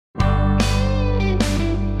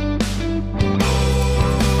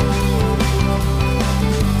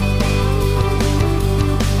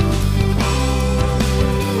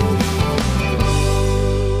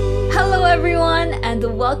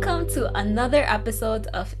welcome to another episode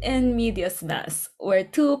of In Medias Mess, where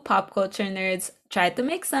two pop culture nerds try to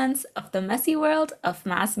make sense of the messy world of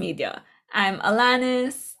mass media. I'm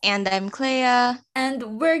Alanis, And I'm Clea.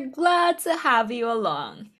 and we're glad to have you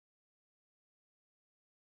along.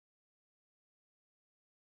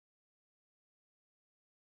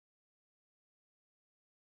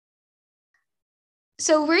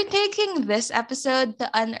 So, we're taking this episode to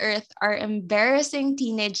unearth our embarrassing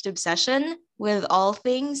teenage obsession with all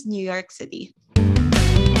things New York City.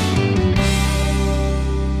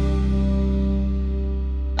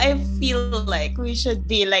 I feel like we should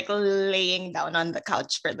be like laying down on the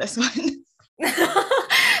couch for this one.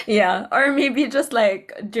 Yeah, or maybe just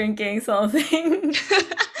like drinking something.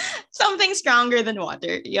 Something stronger than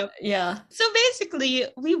water. Yep. Yeah. So basically,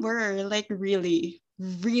 we were like really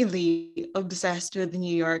obsessed with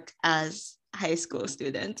New York as high school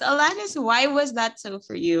students. Alanis, why was that so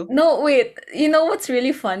for you? No, wait. You know what's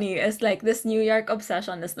really funny is like this New York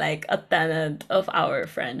obsession is like a tenet of our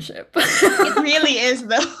friendship. It really is,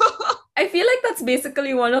 though. I feel like that's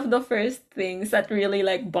basically one of the first things that really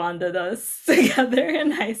like bonded us together in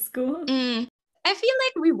high school. I feel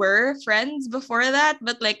like we were friends before that,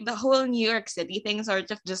 but like the whole New York City thing sort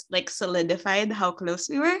of just like solidified how close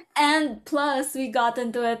we were. And plus, we got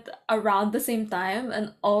into it around the same time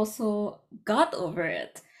and also got over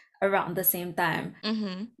it around the same time.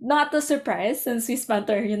 Mm-hmm. Not a surprise since we spent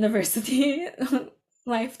our university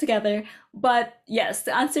life together. But yes,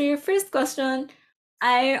 to answer your first question,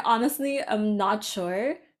 I honestly am not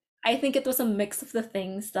sure. I think it was a mix of the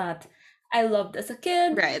things that I loved as a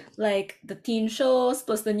kid, Right. like the teen shows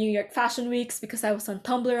plus the New York Fashion Weeks because I was on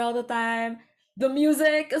Tumblr all the time, the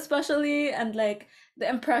music especially, and like the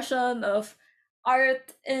impression of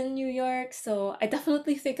art in New York. So I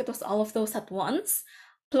definitely think it was all of those at once.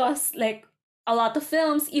 Plus, like a lot of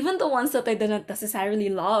films, even the ones that I didn't necessarily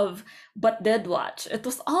love but did watch, it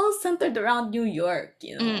was all centered around New York,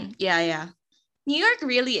 you know? Yeah. New York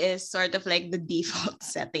really is sort of like the default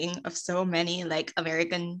setting of so many like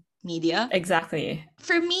American media. Exactly.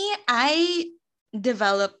 For me, I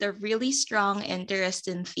developed a really strong interest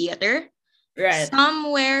in theater Right.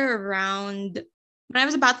 somewhere around when I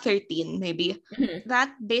was about 13, maybe. Mhm.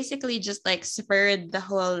 That basically just like spurred the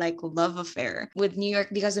whole like love affair with New York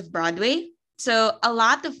because of Broadway. So a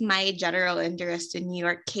lot of my general interest in New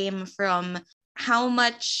York came from how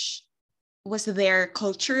much was there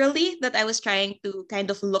culturally that I was trying to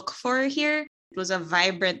kind of look for here. It was a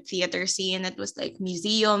vibrant theater scene. It was like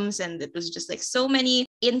museums, and it was just like so many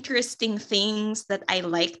interesting things that I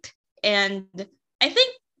liked. And I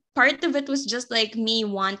think part of it was just like me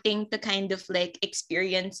wanting to kind of like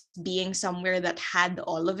experience being somewhere that had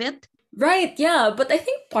all of it. Right, yeah, but I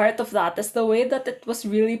think part of that is the way that it was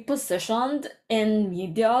really positioned in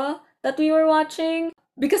media that we were watching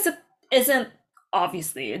because it isn't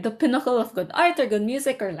obviously the pinnacle of good art or good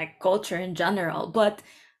music or like culture in general, but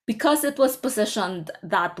because it was positioned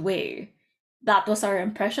that way, that was our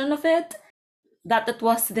impression of it, that it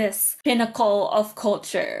was this pinnacle of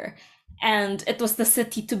culture and it was the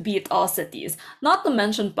city to beat all cities. Not to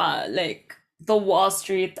mention pa like the Wall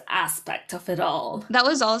Street aspect of it all. That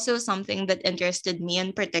was also something that interested me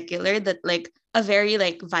in particular, that like a very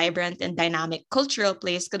like vibrant and dynamic cultural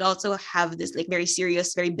place could also have this like very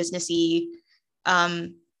serious, very businessy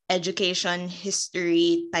um education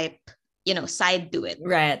history type, side to it.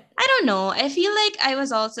 Right. I don't know, I feel like I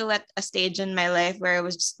was also at a stage in my life where I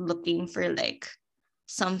was just looking for like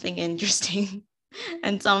something interesting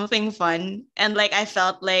and something fun, and like I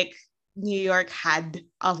felt like New York had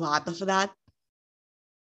a lot of that.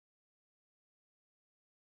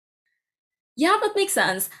 Yeah, that makes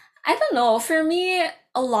sense. I don't know. For me,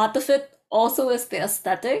 a lot of it also is the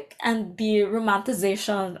aesthetic and the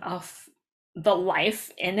romanticization of the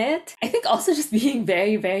life in it. I think also just being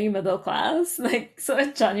very, very middle class. Like, so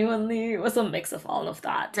it genuinely was a mix of all of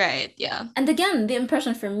that. Right, yeah. And again, the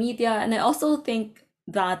impression from media. And I also think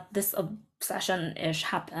that this obsession ish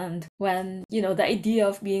happened when, the idea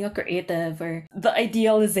of being a creative or the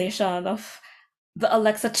idealization of the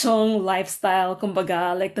Alexa Chung lifestyle,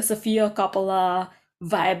 kumbaga, like the Sofia Coppola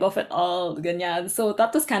vibe of it all, ganyan. So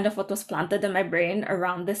that was kind of what was planted in my brain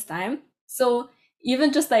around this time. So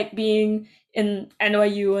even just like being in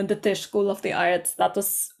NYU and the Tisch School of the Arts, that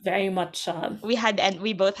was very much We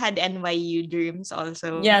both had NYU dreams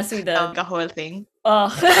also. yes, we did. A whole thing.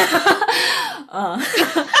 Oh.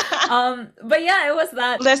 But yeah, it was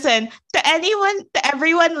that. Listen, to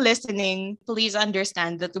everyone listening, please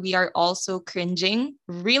understand that we are also cringing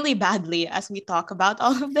really badly as we talk about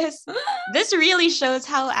all of this. This really shows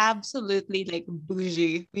how absolutely like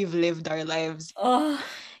bougie we've lived our lives. Oh,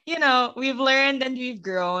 we've learned and we've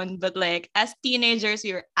grown, but like as teenagers,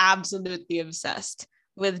 we were absolutely obsessed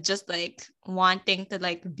with just like wanting to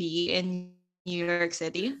like be in New York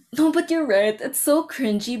City. No, but you're right. It's so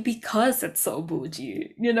cringy because it's so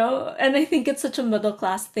bougie, you know? And I think it's such a middle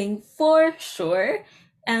class thing for sure.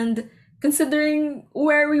 And considering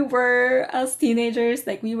where we were as teenagers,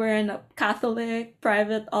 like we were in a Catholic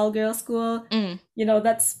private all girl school, Mm.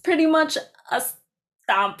 that's pretty much a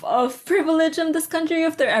stamp of privilege in this country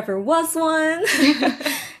if there ever was one.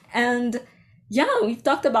 And yeah, we've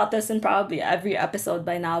talked about this in probably every episode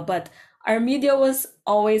by now, but our media was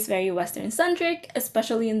always very Western centric,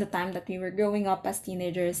 especially in the time that we were growing up as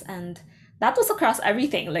teenagers. And that was across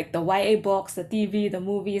everything, like the YA books, the TV, the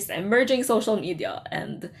movies, the emerging social media.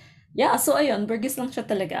 And yeah, so ayun, burgis lang siya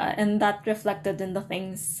talaga. And that reflected in the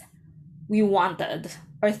things we wanted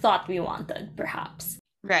or thought we wanted, perhaps.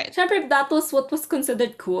 Right. Siyempre, that was what was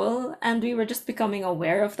considered cool, and we were just becoming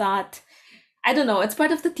aware of that. I don't know, it's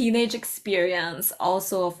part of the teenage experience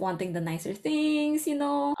also of wanting the nicer things,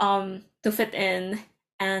 to fit in.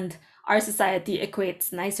 And our society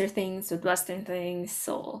equates nicer things with Western things.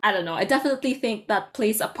 So I don't know. I definitely think that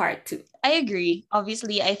plays a part too. I agree.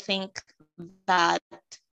 Obviously, I think that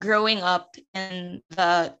growing up in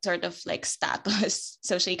the sort of like status,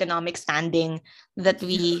 socioeconomic standing that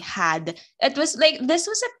we had, it was like this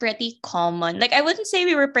was a pretty common, like I wouldn't say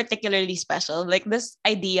we were particularly special. Like this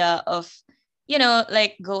idea of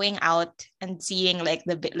like going out and seeing like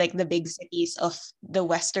the big cities of the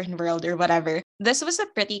Western world or whatever. This was a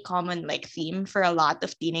pretty common like theme for a lot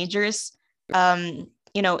of teenagers,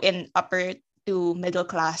 in upper to middle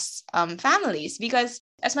class families, because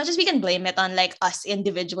as much as we can blame it on like us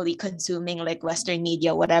individually consuming like Western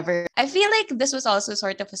media, whatever, I feel like this was also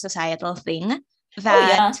sort of a societal thing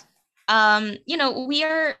that, we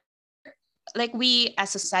are like, we as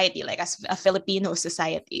society, like as a Filipino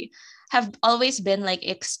society, have always been like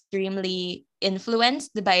extremely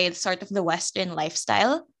influenced by sort of the Western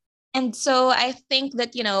lifestyle. And so I think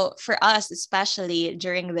that, for us, especially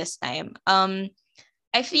during this time,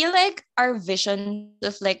 I feel like our vision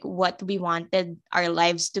of like what we wanted our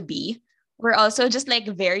lives to be were also just like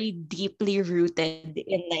very deeply rooted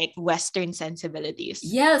in like Western sensibilities.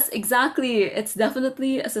 Yes, exactly. It's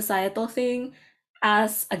definitely a societal thing.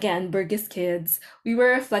 As again, Burgess kids, we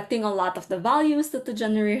were reflecting a lot of the values that the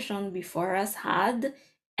generation before us had.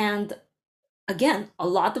 And again, a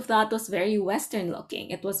lot of that was very Western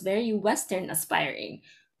looking. It was very Western aspiring.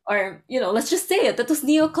 Or, let's just say it was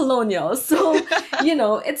neo-colonial. So,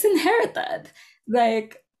 it's inherited.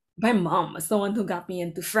 Like, my mom was the one who got me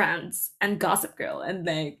into Friends and Gossip Girl. And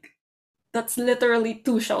like, that's literally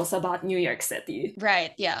two shows about New York City.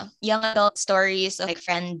 Right, yeah. Young adult stories of like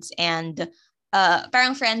friends and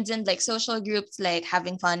parang friends and like social groups, like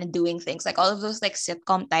having fun and doing things, like all of those like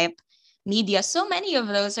sitcom type media. So many of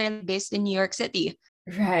those are based in New York City.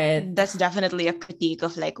 Right. That's definitely a critique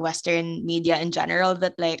of like Western media in general,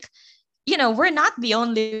 that like, we're not the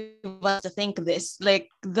only ones to think this. Like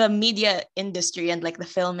the media industry and like the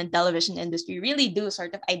film and television industry really do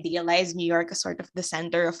sort of idealize New York as sort of the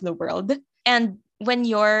center of the world. And when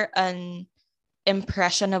you're an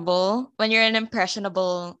impressionable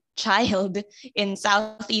child in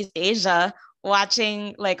Southeast Asia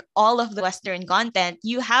watching like all of the Western content,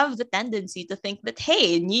 you have the tendency to think that,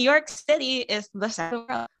 hey, New York City is the center of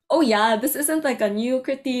the world. Oh yeah, this isn't like a new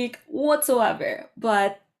critique whatsoever.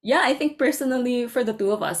 But yeah, I think personally for the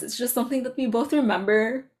two of us, it's just something that we both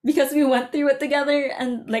remember because we went through it together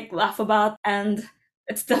and like laugh about. And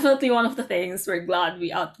it's definitely one of the things we're glad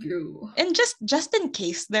we outgrew. And just in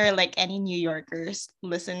case there are like any New Yorkers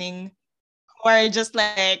listening who are just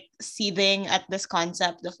like seething at this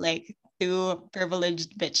concept of like two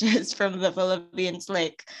privileged bitches from the Philippines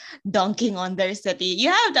like dunking on their city,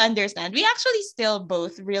 you have to understand we actually still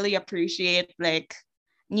both really appreciate like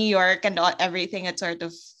New York and everything it sort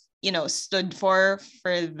of stood for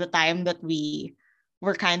the time that we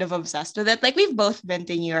were kind of obsessed with it. Like we've both been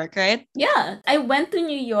to New York, right? Yeah, I went to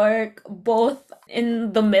New York both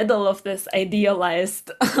in the middle of this idealized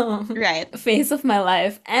right phase of my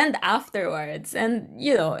life and afterwards. And,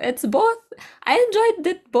 it's both, I enjoyed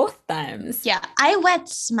it both times. Yeah, I went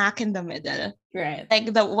smack in the middle. Right.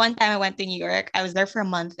 Like the one time I went to New York, I was there for a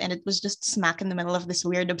month and it was just smack in the middle of this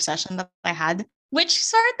weird obsession that I had, which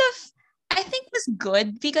sort of, I think was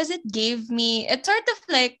good because it sort of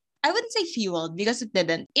like, I wouldn't say fueled because it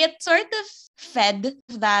didn't. It sort of fed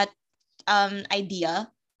that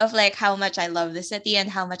idea of like how much I love the city and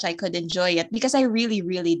how much I could enjoy it, because I really,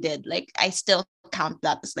 really did. Like I still count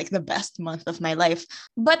that as like the best month of my life.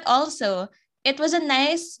 But also it was a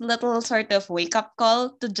nice little sort of wake up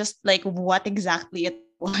call to just like what exactly it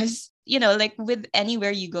was. Like with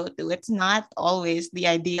anywhere you go to, it's not always the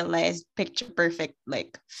idealized picture perfect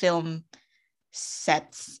like film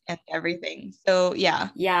sets and everything. So yeah.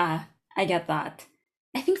 Yeah, I get that.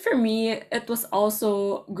 I think for me, it was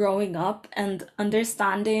also growing up and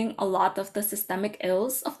understanding a lot of the systemic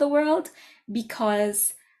ills of the world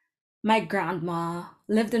because my grandma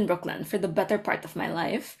lived in Brooklyn for the better part of my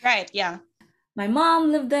life. Right, yeah. My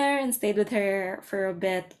mom lived there and stayed with her for a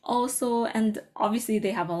bit also, and obviously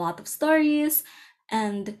they have a lot of stories.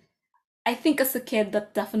 And I think as a kid,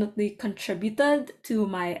 that definitely contributed to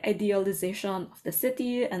my idealization of the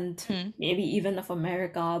city and Mhm. maybe even of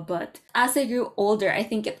America. But as I grew older, I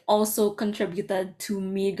think it also contributed to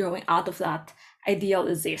me growing out of that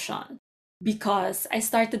idealization because I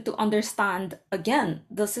started to understand again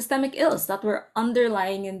the systemic ills that were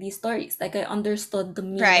underlying in these stories. Like I understood the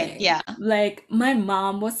Right, meaning. yeah. Like my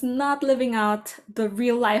mom was not living out the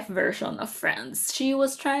real life version of Friends. She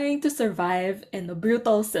was trying to survive in a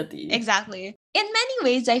brutal city. Exactly. In many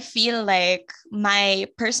ways, I feel like my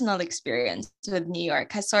personal experience with New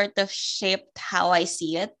York has sort of shaped how I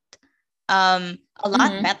see it. A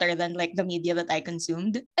lot Mhm. better than like the media that I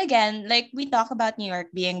consumed. Again, like we talk about New York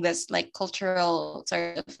being this like cultural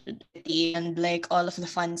sort of city and like all of the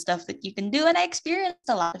fun stuff that you can do. And I experienced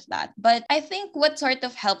a lot of that. But I think what sort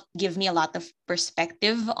of helped give me a lot of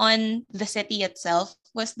perspective on the city itself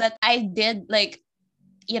was that I did like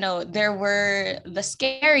there were the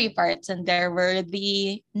scary parts and there were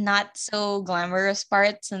the not so glamorous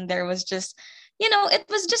parts. And there was just, it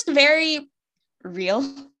was just very real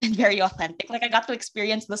and very authentic. Like I got to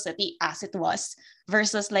experience the city as it was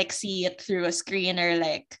versus like see it through a screen or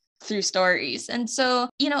like through stories. And so,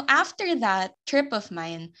 after that trip of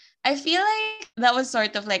mine, I feel like that was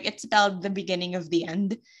sort of like it spelled the beginning of the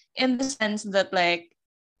end in the sense that like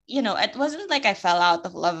it wasn't like I fell out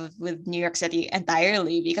of love with New York City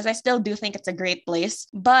entirely because I still do think it's a great place.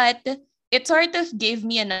 But it sort of gave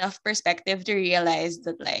me enough perspective to realize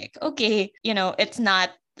that, like, okay, it's not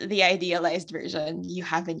the idealized version you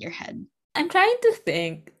have in your head. I'm trying to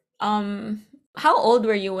think. How old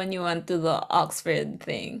were you when you went to the Oxford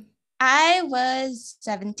thing? I was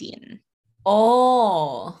 17.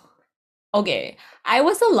 Oh, okay. I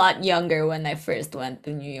was a lot younger when I first went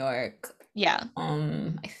to New York. Yeah.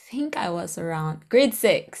 I think I was around grade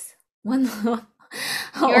six. When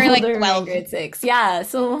how You were old like were we in 12. grade six? Yeah,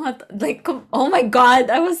 so oh my God,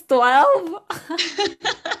 I was 12.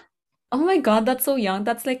 Oh my God, that's so young.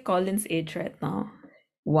 That's like Colin's age right now.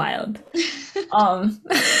 Wild. Um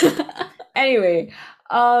anyway,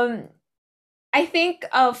 um I think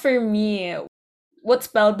for me what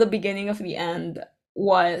spelled the beginning of the end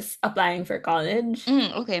was applying for college.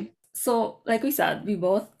 Okay. So, like we said, we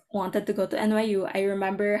both wanted to go to NYU. I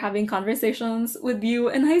remember having conversations with you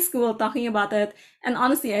in high school talking about it. And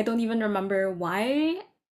honestly, I don't even remember why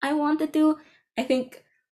I wanted to. I think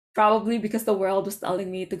probably because the world was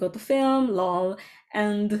telling me to go to film, lol,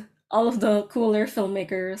 and all of the cooler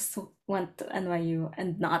filmmakers went to NYU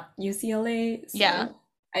and not UCLA. Yeah. So,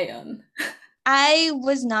 I. I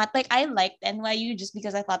was not like I liked NYU just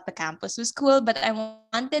because I thought the campus was cool, but I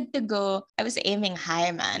wanted to go. I was aiming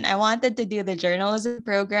high, man. I wanted to do the journalism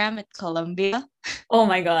program at Columbia. Oh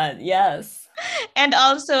my God, yes. And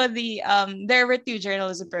also there were two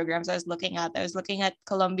journalism programs I was looking at. I was looking at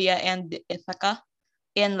Columbia and Ithaca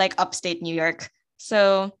in like upstate New York.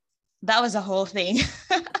 So that was a whole thing.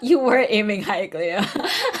 You were aiming high, Clea.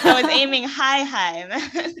 I was aiming high,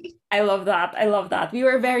 man. I love that. I love that. We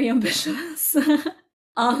were very ambitious.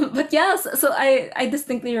 But yes, so I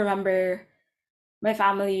distinctly remember my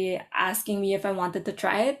family asking me if I wanted to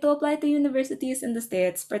try to apply to universities in the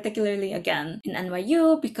States, particularly again in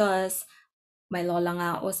NYU, because my lola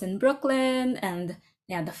nga was in Brooklyn and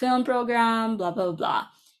they had the film program, blah, blah, blah.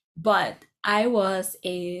 But I was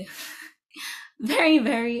a very,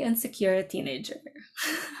 very insecure teenager.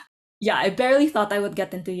 Yeah, I barely thought I would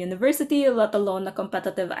get into university, let alone a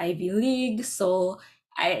competitive Ivy League. So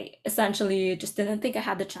I essentially just didn't think I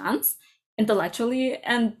had the chance intellectually.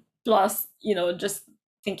 And plus, just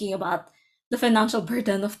thinking about the financial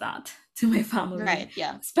burden of that to my family, Right,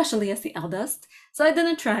 yeah. especially as the eldest. So I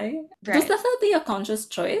didn't try. It was Right. definitely a conscious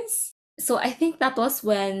choice. So I think that was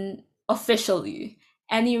when officially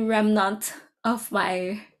any remnant of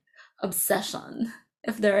my obsession,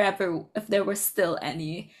 if there were still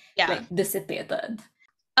any, Yeah. like dissipated.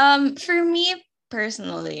 For me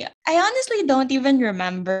personally, I honestly don't even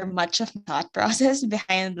remember much of the thought process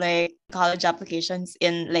behind like college applications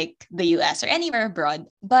in like the US or anywhere abroad.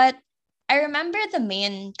 But I remember the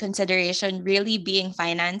main consideration really being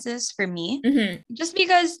finances for me. Mm-hmm. Just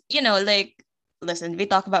because, like listen, we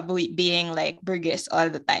talk about being like burgess all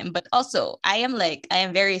the time, but also I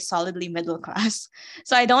am very solidly middle class.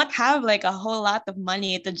 So I don't have like a whole lot of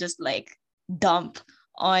money to just like dump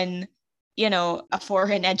on, a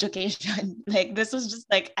foreign education. Like this was just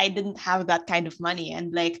like, I didn't have that kind of money.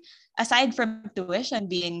 And like, aside from tuition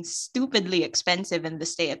being stupidly expensive in the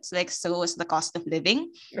States, like so was the cost of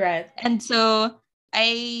living. Right. And so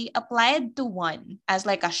I applied to one as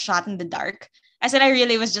like a shot in the dark. I said, I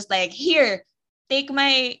really was just like, here, take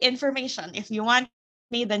my information. If you want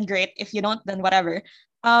me, then great. If you don't, then whatever.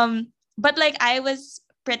 But like I was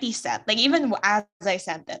pretty set. Like even as I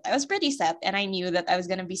sent it, I was pretty set, and I knew that I was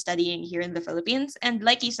gonna be studying here in the Philippines. And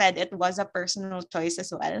like you said, it was a personal choice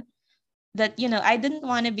as well. That I didn't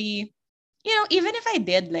want to be, even if I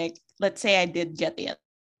did, like let's say I did get it,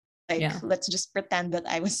 like Yeah. let's just pretend that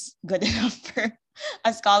I was good enough for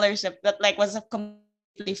a scholarship that like was a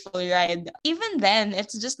completely full ride. Even then,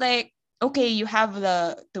 it's just like, okay, you have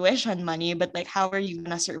the tuition money, but like how are you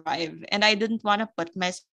gonna survive? And I didn't want to put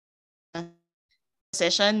myself in a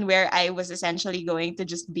position where I was essentially going to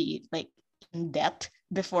just be like in debt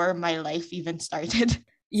before my life even started.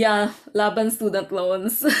 Yeah, laban student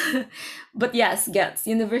loans. But yes, gets.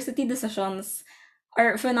 University decisions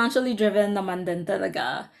are financially driven naman din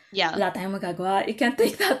talaga. Yeah. Wala tayong magagawa. You can't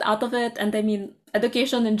take that out of it. And I mean,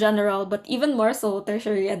 education in general, but even more so,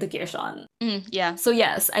 tertiary education. Yeah. So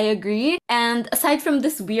yes, I agree. And aside from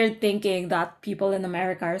this weird thinking that people in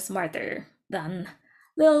America are smarter than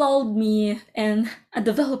little old me in a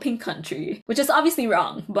developing country, which is obviously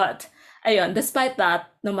wrong, but ayun, despite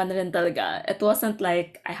that, naman rin talaga, it wasn't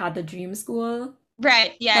like I had a dream school.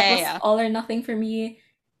 Right. Yeah. That Yeah. was Yeah. all or nothing for me.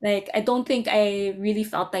 Like, I don't think I really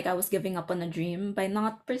felt like I was giving up on a dream by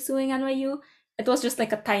not pursuing NYU. It was just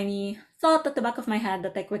like a tiny thought at the back of my head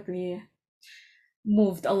that I quickly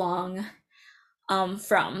moved along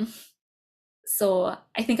from. So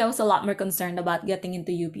I think I was a lot more concerned about getting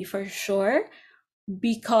into UP for sure,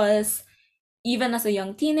 because even as a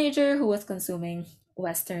young teenager who was consuming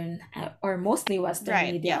Western or mostly Western Right.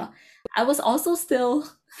 Yeah. media, I was also still,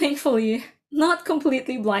 thankfully, not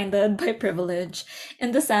completely blinded by privilege,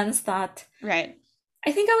 in the sense that Right.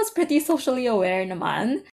 I think I was pretty socially aware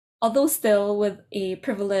naman, although still with a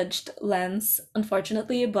privileged lens,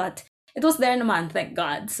 unfortunately, but it was there naman, thank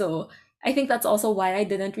God. So I think that's also why I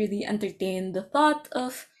didn't really entertain the thought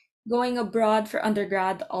of going abroad for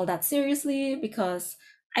undergrad all that seriously, because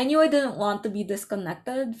I knew I didn't want to be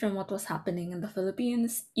disconnected from what was happening in the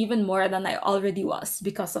Philippines even more than I already was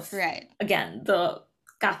because of, Right. again, the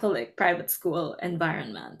Catholic private school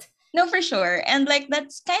environment. No, for sure. And like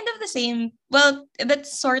that's kind of the same. Well,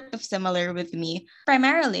 that's sort of similar with me.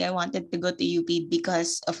 Primarily, I wanted to go to UP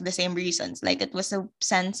because of the same reasons. Like it was a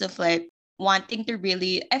sense of like wanting to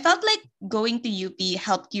really, I felt like going to UP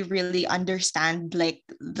helped you really understand like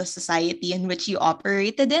the society in which you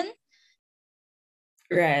operated in.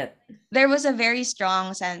 Right. There was a very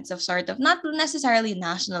strong sense of sort of not necessarily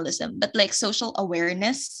nationalism, but like social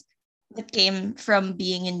awareness that came from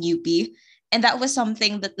being in UP. And that was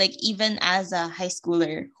something that like even as a high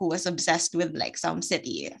schooler who was obsessed with like some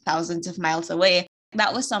city thousands of miles away,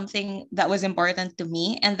 that was something that was important to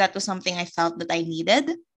me. And that was something I felt that I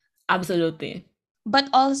needed. Absolutely. But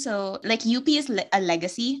also like UP is a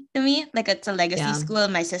legacy to me. Like it's a legacy Yeah. school.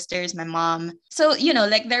 My sisters, my mom. So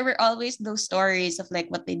like there were always those stories of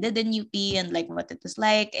like what they did in UP and like what it was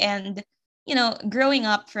like. And growing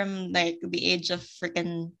up from like the age of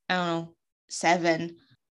freaking, I don't know, 7,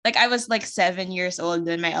 like I was like 7 years old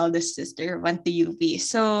when my eldest sister went to UP.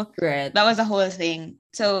 So Right. that was a whole thing.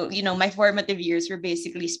 So my formative years were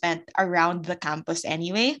basically spent around the campus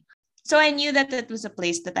anyway. So I knew that it was a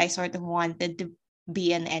place that I sort of wanted to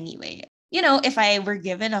be in anyway. If I were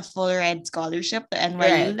given a full ride scholarship to NYU,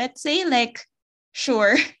 Right. let's say, like,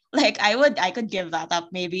 sure, like I could give that up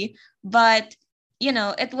maybe. But,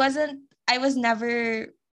 it wasn't, I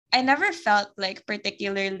never felt like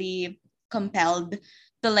particularly compelled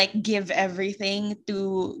to like give everything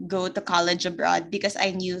to go to college abroad, because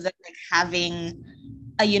I knew that like having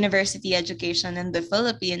a university education in the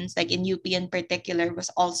Philippines, like in UP in particular,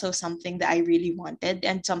 was also something that I really wanted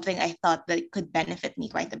and something I thought that could benefit me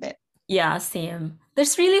quite a bit. Yeah, same.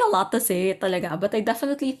 There's really a lot to say talaga, but I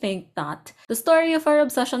definitely think that the story of our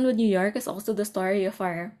obsession with New York is also the story of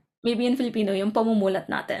our, maybe in Filipino, yung pamumulat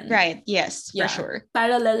natin. Right, yes, for Yeah, sure.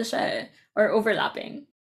 parallel siya eh, or overlapping.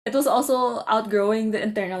 It was also outgrowing the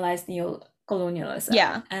internalized neo-colonialism.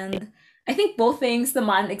 Yeah. And I think both things, the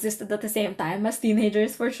man existed at the same time as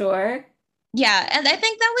teenagers for sure. Yeah, and I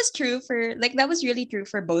think that was true for, like, that was really true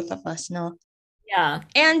for both of us, no? Yeah.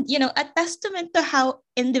 And, a testament to how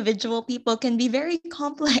individual people can be very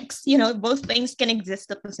complex. Both things can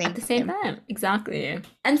exist at the At same the same time. time, exactly.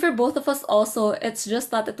 And for both of us also, it's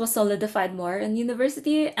just that it was solidified more in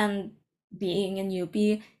university and being in UP.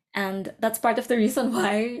 And that's part of the reason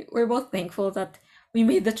why we're both thankful that we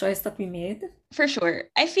made the choice that we made. For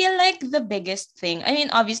sure. I feel like the biggest thing, I mean,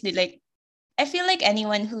 obviously, like, I feel like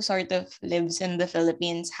anyone who sort of lives in the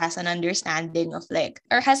Philippines has an understanding of like,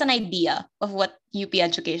 or has an idea of what UP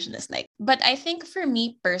education is like. But I think for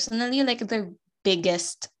me personally, like the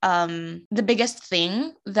biggest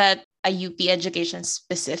thing that a UP education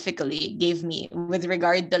specifically gave me with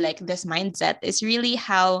regard to like this mindset is really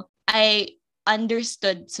how I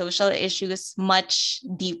understood social issues much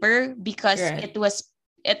deeper because Right. it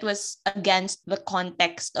was against the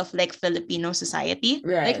context of like Filipino society.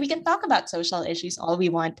 Like we Right. can talk about social issues all we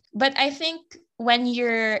want, but I think when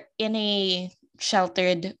you're in a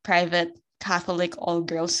sheltered private Catholic all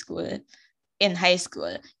girls school in high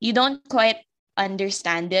school, you don't quite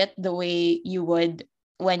understand it the way you would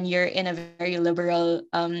when you're in a very liberal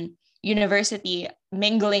university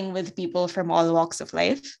mingling with people from all walks of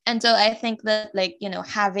life. And so I think that like,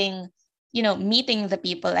 having meeting the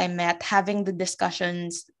people I met, having the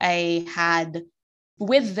discussions I had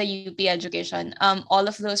with the UP education, all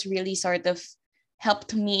of those really sort of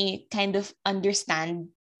helped me kind of understand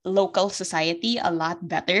local society a lot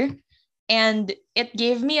better. And it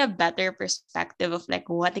gave me a better perspective of like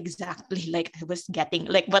what exactly like I was getting,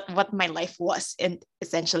 like what my life was, and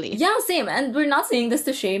essentially. Yeah, same. And we're not saying this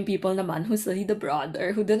to shame people naman who studied abroad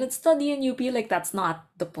or who didn't study in UP. Like, that's not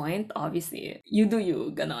the point, obviously. You do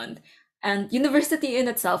you, ganon. And university in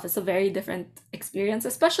itself is a very different experience,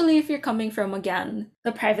 especially if you're coming from, again,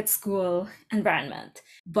 the private school environment.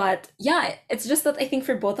 But yeah, it's just that I think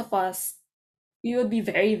for both of us, we would be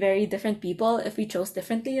very, very different people if we chose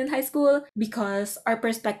differently in high school because our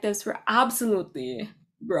perspectives were absolutely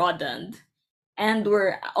broadened and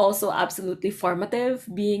were also absolutely formative,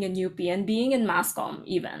 being in UP and being in Mascom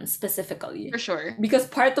even specifically. For sure. Because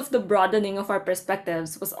part of the broadening of our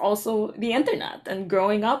perspectives was also the internet and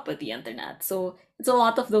growing up with the internet. So it's a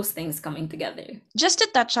lot of those things coming together. Just to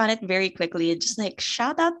touch on it very quickly, just like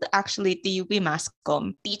shout out actually to UP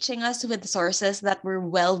Mascom, teaching us with sources that were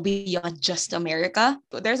well beyond just America.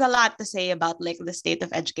 There's a lot to say about like the state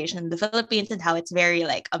of education in the Philippines and how it's very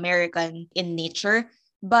like American in nature.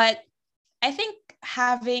 But I think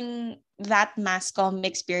having that Mascom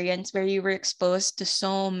experience where you were exposed to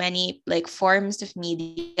so many like forms of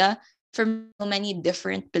media from so many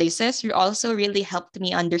different places, you also really helped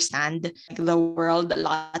me understand like, the world a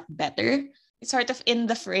lot better. Sort of in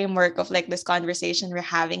the framework of like this conversation we're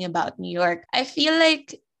having about New York, I feel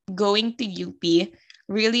like going to UP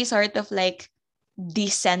really sort of like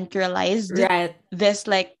decentralized Right. this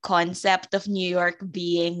like concept of New York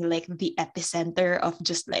being like the epicenter of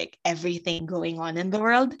just like everything going on in the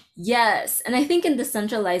world. Yes, and I think in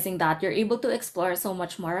decentralizing that, you're able to explore so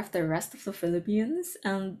much more of the rest of the Philippines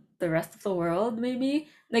and the rest of the world, maybe.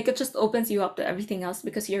 Like it just opens you up to everything else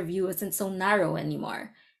because your view isn't so narrow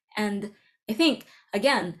anymore. And I think,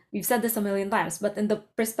 again, we've said this a million times, but in the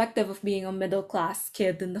perspective of being a middle class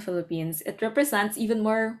kid in the Philippines, it represents even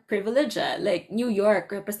more privilege. Like New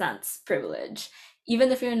York represents privilege.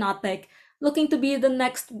 Even if you're not like looking to be the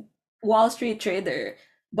next Wall Street trader,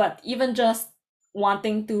 but even just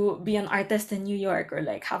wanting to be an artist in New York or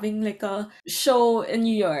like having like a show in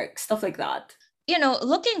New York, stuff like that.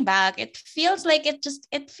 Looking back, it feels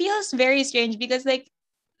very strange because like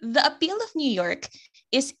the appeal of New York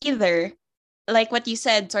is either like what you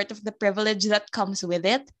said, sort of the privilege that comes with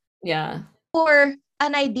it, Yeah. or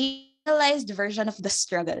an idealized version of the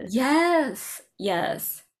struggle. Yes.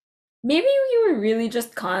 Yes. Maybe we were really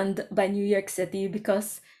just conned by New York City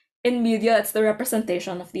because in media it's the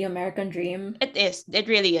representation of the American dream. It is. It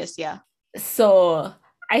really is, yeah. So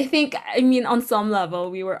I think, I mean, on some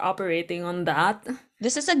level, we were operating on that.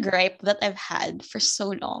 This is a gripe that I've had for so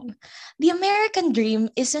long. The American dream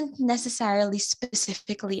isn't necessarily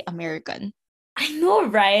specifically American. I know,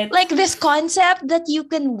 right? Like this concept that you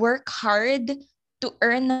can work hard to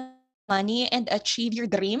earn money and achieve your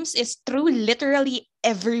dreams is true literally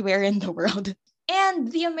everywhere in the world. And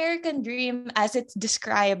the American dream, as it's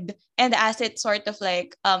described and as it's sort of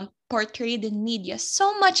like portrayed in media,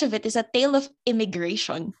 so much of it is a tale of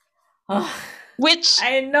immigration, Oh, which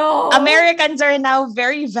I know. Americans are now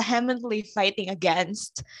very vehemently fighting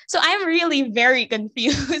against. So I'm really very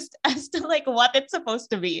confused as to like what it's supposed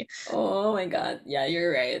to be. Oh my God. Yeah,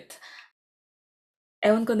 you're right.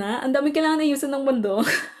 Ewan ko na. Ang dami kailangan ayusin ng mundo.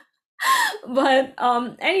 But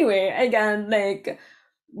anyway, again, like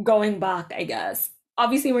going back, I guess.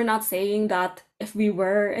 Obviously, we're not saying that if we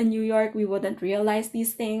were in New York, we wouldn't realize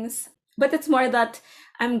these things. But it's more that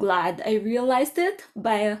I'm glad I realized it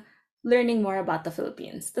by learning more about the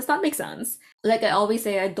Philippines. Does that make sense? Like I always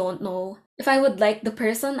say, I don't know if I would like the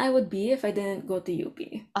person I would be if I didn't go to UP.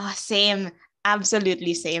 Same.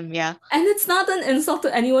 Absolutely same. Yeah. And it's not an insult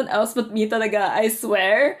to anyone else but me talaga, I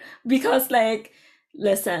swear. Because, like,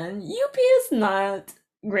 listen, UP is not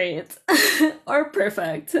great or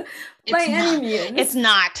perfect by It's any not. It's means.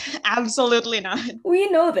 not. Absolutely not. We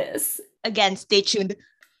know this. Again, stay tuned.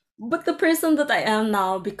 But the person that I am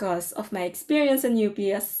now, because of my experience in UP,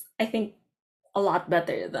 is, I think, a lot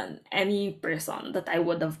better than any person that I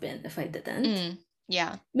would have been if I didn't.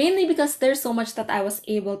 Yeah. Mainly because there's so much that I was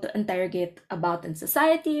able to interrogate about in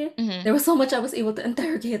society. There was so much I was able to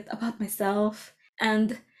interrogate about myself.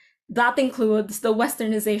 And that includes the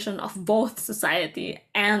westernization of both society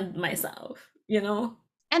and myself, you know?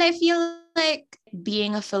 And I feel like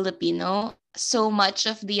being a Filipino, so much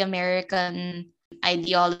of the American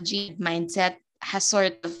ideology mindset has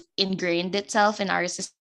sort of ingrained itself in our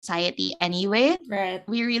society anyway. Right.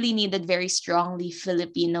 We really needed very strongly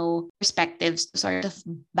Filipino perspectives to sort of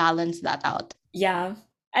balance that out. Yeah.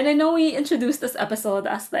 And I know we introduced this episode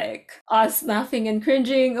as like us laughing and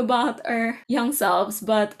cringing about our young selves,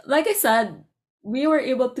 but like I said, we were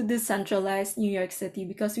able to decentralize New York City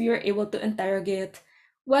because we were able to interrogate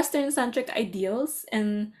Western centric ideals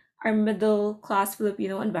in our middle class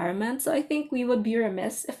Filipino environment. So I think we would be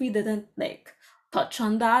remiss if we didn't like touch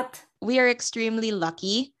on that. We are extremely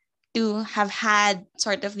lucky to have had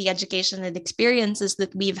sort of the education and experiences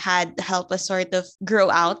that we've had to help us sort of grow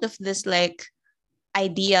out of this like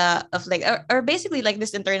idea of like or basically like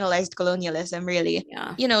this internalized colonialism, really.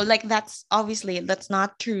 Yeah. You know, like that's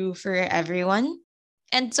not true for everyone.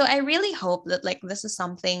 And so I really hope that like this is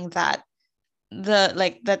something that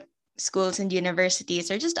that schools and universities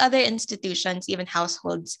or just other institutions, even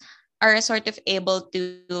households, are sort of able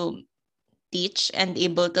to teach and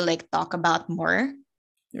able to like talk about more.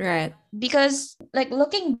 Right. Because like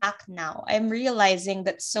looking back now, I'm realizing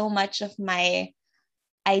that so much of my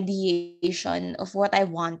ideation of what I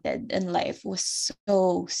wanted in life was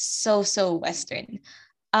so Western.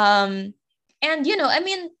 And you know, I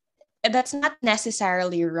mean, that's not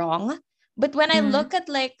necessarily wrong, but when I look at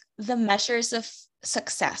like the measures of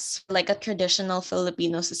success, like a traditional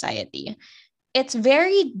Filipino society, it's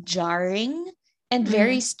very jarring and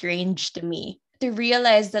very strange to me to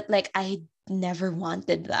realize that like I never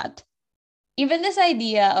wanted that. Even this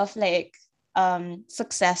idea of like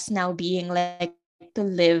success now being like to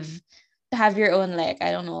live, to have your own like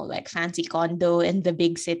I don't know, like fancy condo in the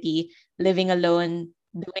big city, living alone,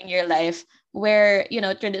 doing your life, where you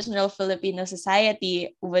know traditional Filipino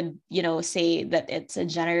society would, you know, say that it's a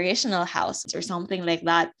generational house or something like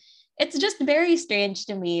that. It's just very strange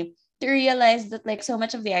to me to realize that like so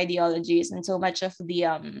much of the ideologies and so much of the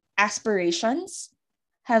aspirations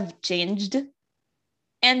have changed.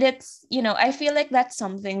 And it's, you know, I feel like that's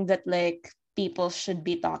something that like people should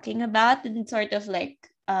be talking about and sort of like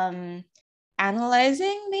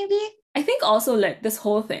analyzing maybe. I think also like this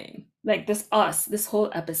whole thing, like this whole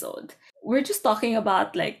episode, we're just talking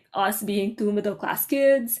about like us being two middle class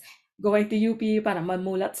kids going to UP para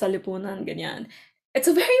mamulat sa lipunan, ganyan. It's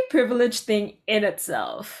a very privileged thing in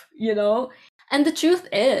itself, you know? And the truth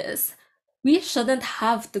is, we shouldn't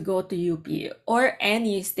have to go to UP or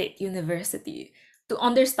any state university to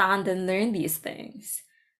understand and learn these things.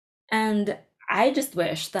 And I just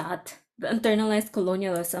wish that the internalized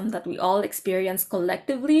colonialism that we all experience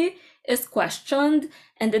collectively is questioned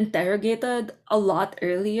and interrogated a lot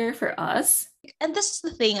earlier for us. And this is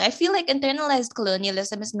the thing. I feel like internalized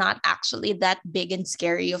colonialism is not actually that big and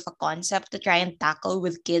scary of a concept to try and tackle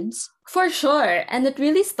with kids. For sure. And it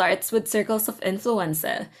really starts with circles of influence.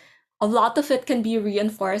 A lot of it can be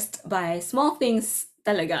reinforced by small things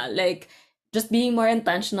talaga, like just being more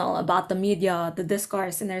intentional about the media, the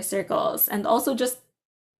discourse in our circles, and also just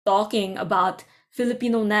talking about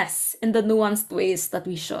Filipino-ness in the nuanced ways that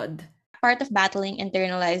we should. Part of battling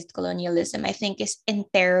internalized colonialism, I think, is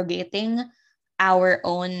interrogating our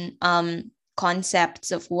own concepts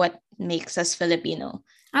of what makes us Filipino.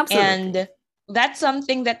 Absolutely. And that's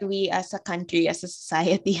something that we as a country, as a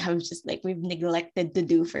society, have just like we've neglected to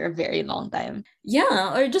do for a very long time.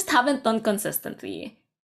 Yeah, or just haven't done consistently.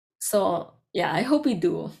 So yeah, I hope we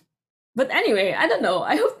do. But anyway, I don't know.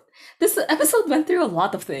 I hope this episode went through a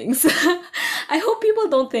lot of things. I hope people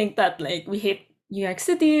don't think that like we hate New York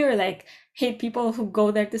City or like hate people who go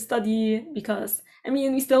there to study, because I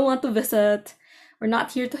mean we still want to visit. We're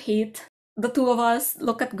not here to hate. The two of us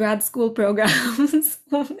look at grad school programs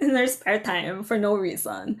in our spare time for no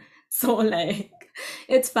reason. So like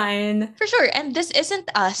It's fine. For sure. And this isn't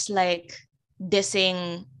us like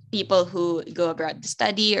dissing people who go abroad to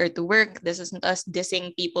study or to work. This isn't us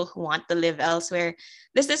dissing people who want to live elsewhere.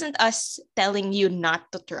 This isn't us telling you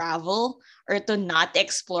not to travel or to not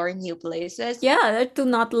explore new places. Yeah, to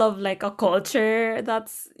not love like a culture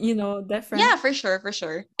that's, different. Yeah, for sure, for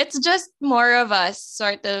sure. It's just more of us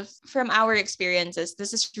sort of from our experiences.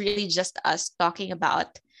 This is really just us talking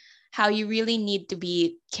about how you really need to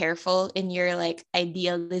be careful in your like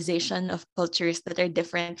idealization of cultures that are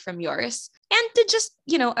different from yours. And to just,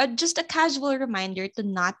 just a casual reminder to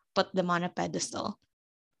not put them on a pedestal.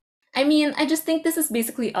 I mean, I just think this is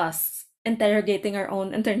basically us interrogating our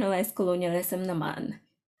own internalized colonialism naman.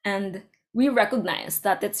 And we recognize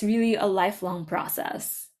that it's really a lifelong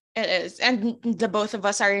process. It is. And the both of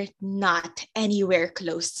us are not anywhere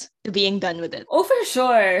close to being done with it. Oh, for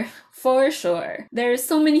sure. For sure. There's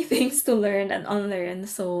so many things to learn and unlearn.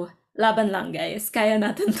 So, laban lang, guys. Kaya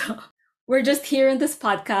natin to. We're just here in this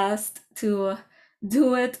podcast to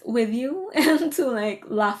do it with you and to like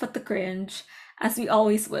laugh at the cringe, as we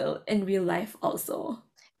always will in real life also.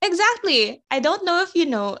 Exactly. I don't know if you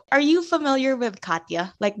know. Are you familiar with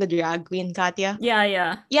Katya, like the drag queen Katya?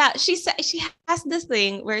 Yeah. Yeah, she has this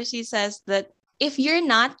thing where she says that if you're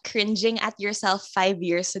not cringing at yourself 5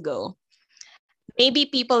 years ago, maybe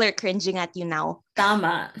people are cringing at you now.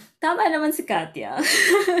 Tama. Tama naman si Katya.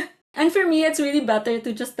 And for me, it's really better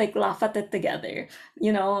to just like laugh at it together.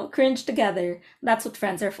 Cringe together. That's what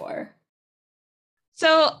friends are for.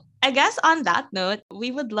 So I guess on that note, we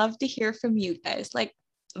would love to hear from you guys. Like,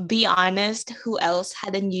 be honest, who else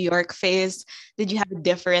had a New York phase? Did you have a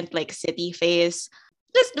different like city phase?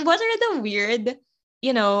 Just what are the weird,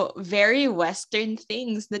 very Western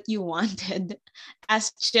things that you wanted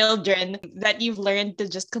as children that you've learned to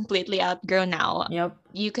just completely outgrow now? Yep.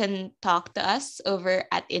 You can talk to us over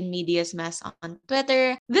at In Medias Mess on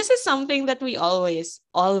Twitter. This is something that we always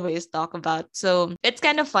talk about. So it's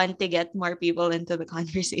kind of fun to get more people into the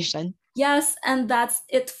conversation. Yes, and that's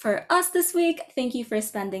it for us this week. Thank you for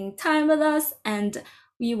spending time with us, and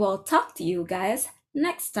we will talk to you guys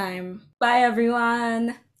next time. Bye,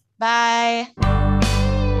 everyone. Bye.